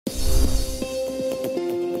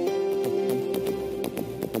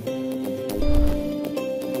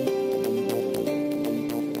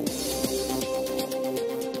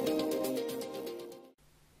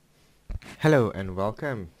Hello and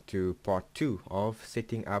welcome to part 2 of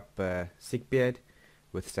setting up Sickbeard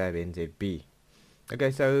with SABnzb. Okay,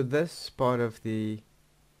 so this part of the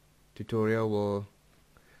tutorial will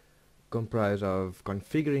comprise of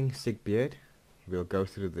configuring Sickbeard. We'll go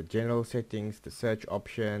through the general settings, the search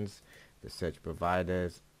options, the search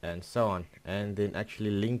providers, and so on, and then actually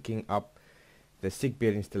linking up the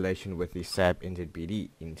Sickbeard installation with the SABnzbd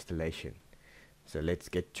installation. So let's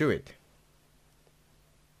get to it.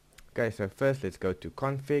 Okay, so first let's go to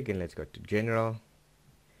config and let's go to general.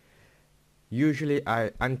 Usually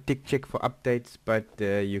I untick check for updates, but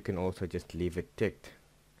you can also just leave it ticked.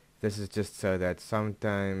 This is just so that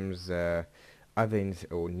sometimes other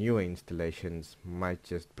or newer installations might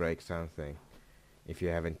just break something if you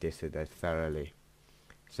haven't tested that thoroughly.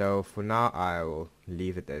 So for now I will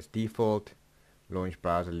leave it as default. Launch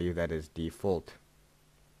browser, leave that as default.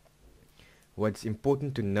 What's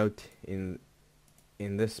important to note in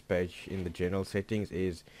this page in the general settings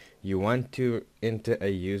is you want to enter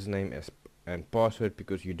a username and password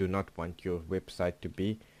because you do not want your website to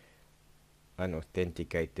be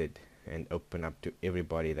unauthenticated and open up to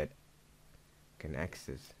everybody that can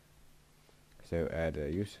access. So add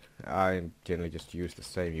a I generally just use the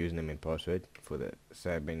same username and password for the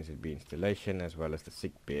SABnzb installation as well as the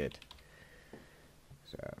Sickbeard.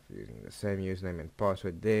 So I'm using the same username and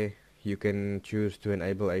password there. You can choose to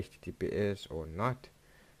enable HTTPS or not.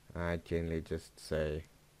 I generally just say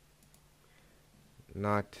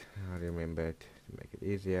not. I'll remember it to make it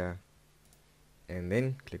easier, and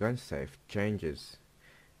then click on save changes.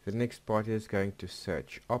 The next part is going to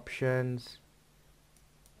search options,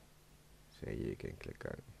 so you can click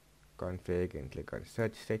on config and click on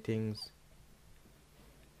search settings.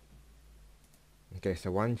 Okay, so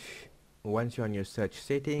once you're on your search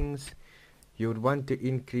settings, you would want to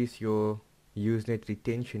increase your Usenet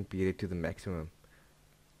retention period to the maximum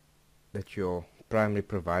that your primary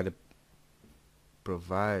provider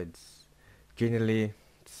provides. Generally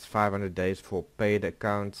it's 500 days for paid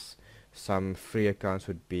accounts. Some free accounts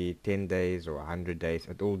would be 10 days or 100 days.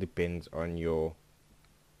 It all depends on your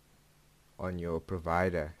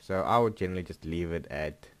provider, so I would generally just leave it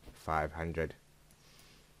at 500.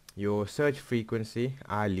 Your search frequency,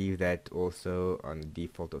 I leave that also on the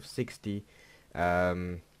default of 60.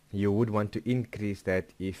 You would want to increase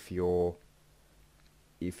that if your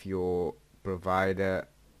provider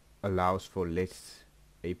allows for less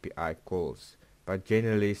API calls, but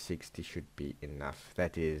generally 60 should be enough.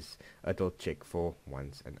 That is, it'll check for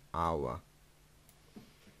once an hour.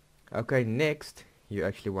 Okay, next you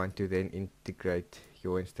actually want to then integrate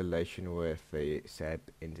your installation with the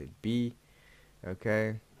SABnzb.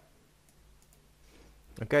 Okay,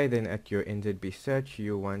 then at your nzb search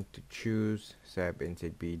you want to choose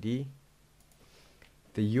SABnzbd.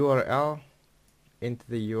 The URL, enter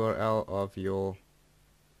the URL of your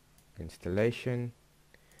installation.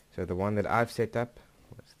 So the one that I've set up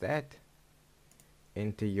was that.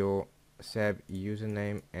 Enter your SAB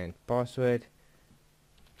username and password.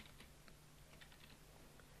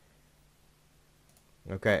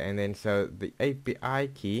 Okay, and then so the API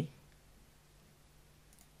key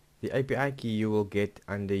you will get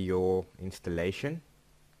under your installation.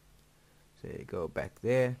 So you go back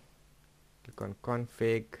there, click on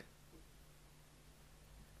config,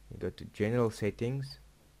 you go to general settings,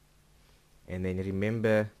 and then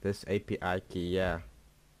remember this API key here.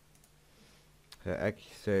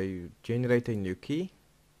 So you generate a new key.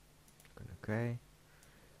 Okay,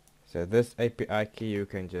 so this API key you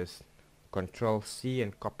can just Control C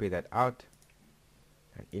and copy that out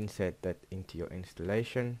and insert that into your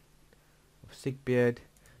installation of Sickbeard.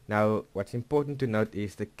 Now what's important to note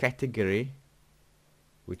is the category,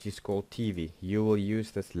 which is called TV. You will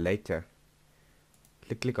use this later.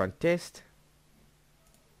 Click on test.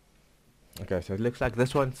 Okay, so it looks like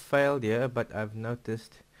this one failed here, but I've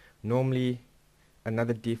noticed normally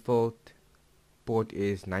another default port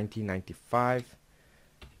is 1995.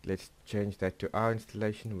 Let's change that to our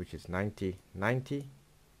installation, which is 9090.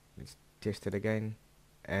 Let's test it again,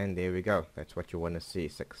 and there we go. That's what you want to see,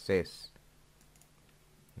 success.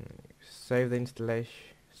 Save the installation,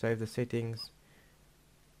 save the settings,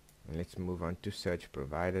 and let's move on to search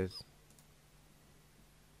providers.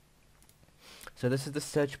 So this is the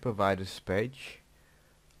search providers page.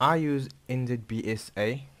 I use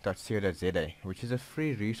nzbsa.co.za, which is a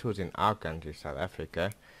free resource in our country, South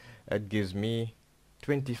Africa. It gives me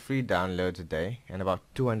 20 free downloads a day and about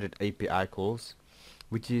 200 API calls,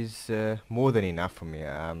 which is more than enough for me.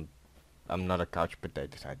 I'm not a couch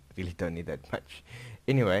potato, so I really don't need that much.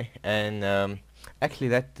 Anyway, and actually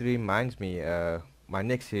that reminds me, my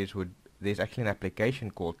next series would there's actually an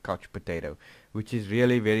application called Couch Potato, which is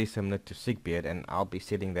really very similar to Sickbeard, and I'll be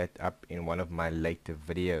setting that up in one of my later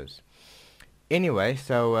videos. Anyway,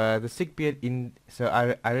 so the Sickbeard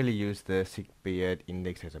I really use the Sickbeard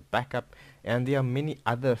index as a backup, and there are many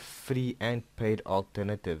other free and paid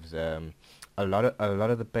alternatives. A lot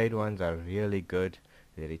of the paid ones are really good.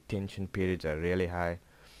 The retention periods are really high.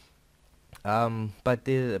 But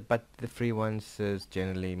the free ones is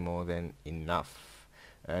generally more than enough.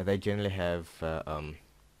 They generally have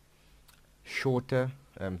shorter.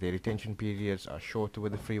 The retention periods are shorter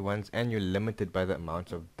with the free ones, and you're limited by the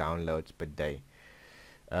amount of downloads per day.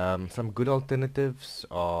 Some good alternatives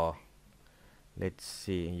are, let's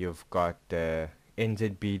see, you've got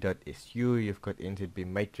nzb.su, you've got nzb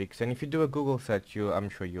matrix, and if you do a Google search, I'm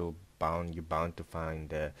sure you're bound to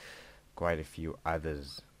find quite a few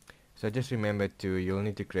others. So just remember you'll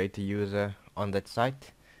need to create a user on that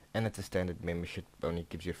site, and it's a standard membership, only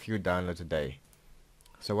gives you a few downloads a day.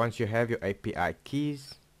 So once you have your API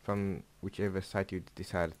keys from whichever site you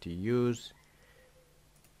decided to use,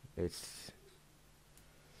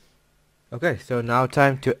 okay, so now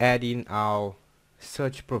time to add in our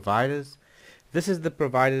search providers. This is the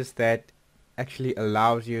providers that actually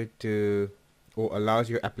allows your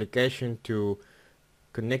application to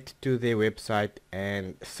connect to their website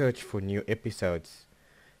and search for new episodes.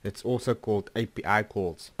 It's also called API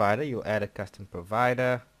calls. Provider, you'll add a custom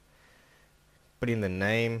provider, put in the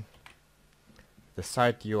name, the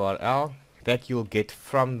site URL that you'll get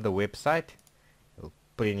from the website. You'll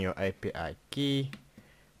put in your API key,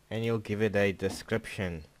 and you'll give it a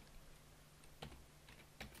description.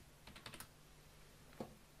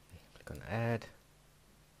 Click on add.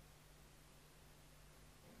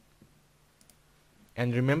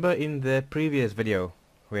 And remember in the previous video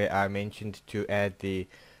where I mentioned to add the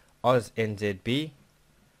aswell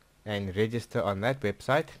and register on that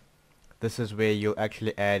website, this is where you'll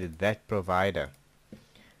actually add that provider.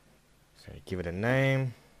 So give it a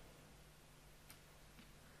name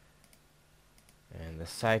and the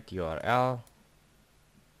site URL,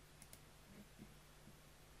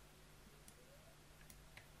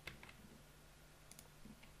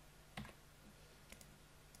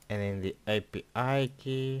 and then the API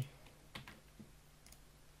key,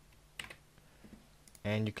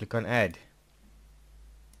 and you click on add.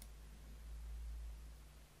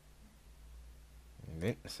 And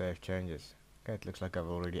then save changes. Okay, it looks like I've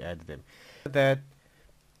already added them. That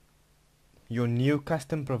your new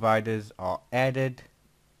custom providers are added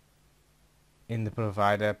in the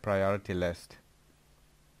provider priority list,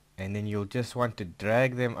 and then you'll just want to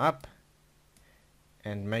drag them up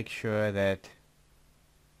and make sure that,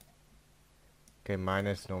 okay, mine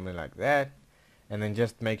is normally like that, and then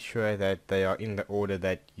just make sure that they are in the order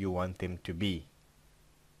that you want them to be.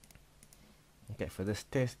 Okay, for this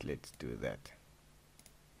test, let's do that.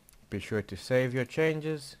 Be sure to save your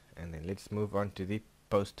changes, and then let's move on to the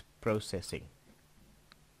post-processing.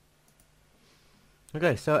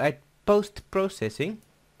 Okay, so at post-processing,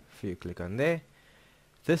 if you click on there,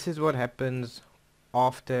 this is what happens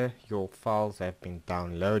after your files have been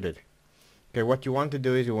downloaded. Okay, what you want to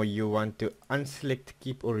do is you want to unselect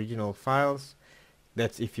keep original files.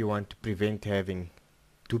 That's if you want to prevent having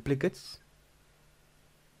duplicates.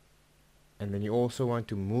 And then you also want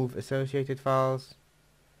to move associated files,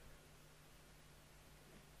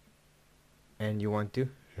 and you want to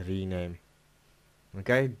rename.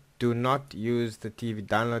 Okay, do not use the TV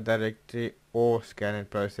download directory or scan and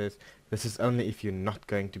process. This is only if you're not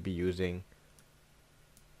going to be using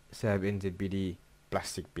SABnzbd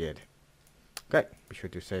plus Sickbeard. Okay, be sure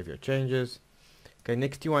to save your changes. Okay,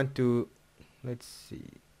 next you want to, let's see.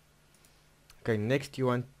 Okay, next you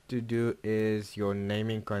want to do is your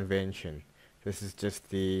naming convention. This is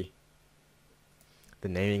just the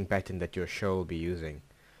naming pattern that your show will be using.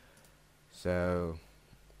 So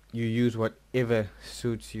you use whatever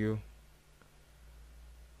suits you.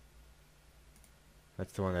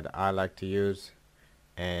 That's the one that I like to use,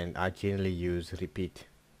 and I generally use repeat.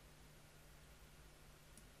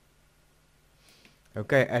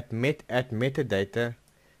 Okay, at metadata,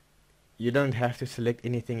 you don't have to select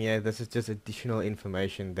anything here. This is just additional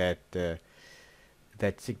information that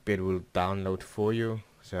that Sickbeard will download for you.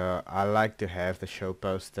 So I like to have the show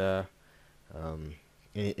poster,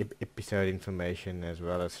 any episode information, as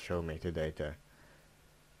well as show metadata.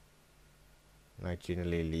 I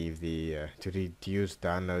generally leave the to reduce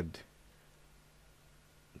download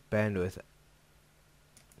bandwidth.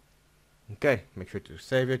 Okay, make sure to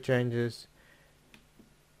save your changes,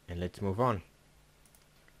 and let's move on.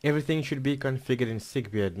 Everything should be configured in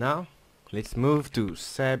Sickbeard now. Let's move to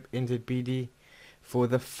SABnzbd for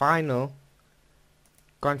the final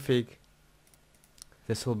config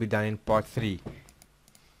this will be done in part 3.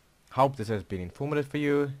 Hope this has been informative for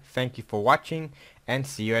you. Thank you for watching and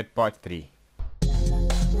see you at part 3.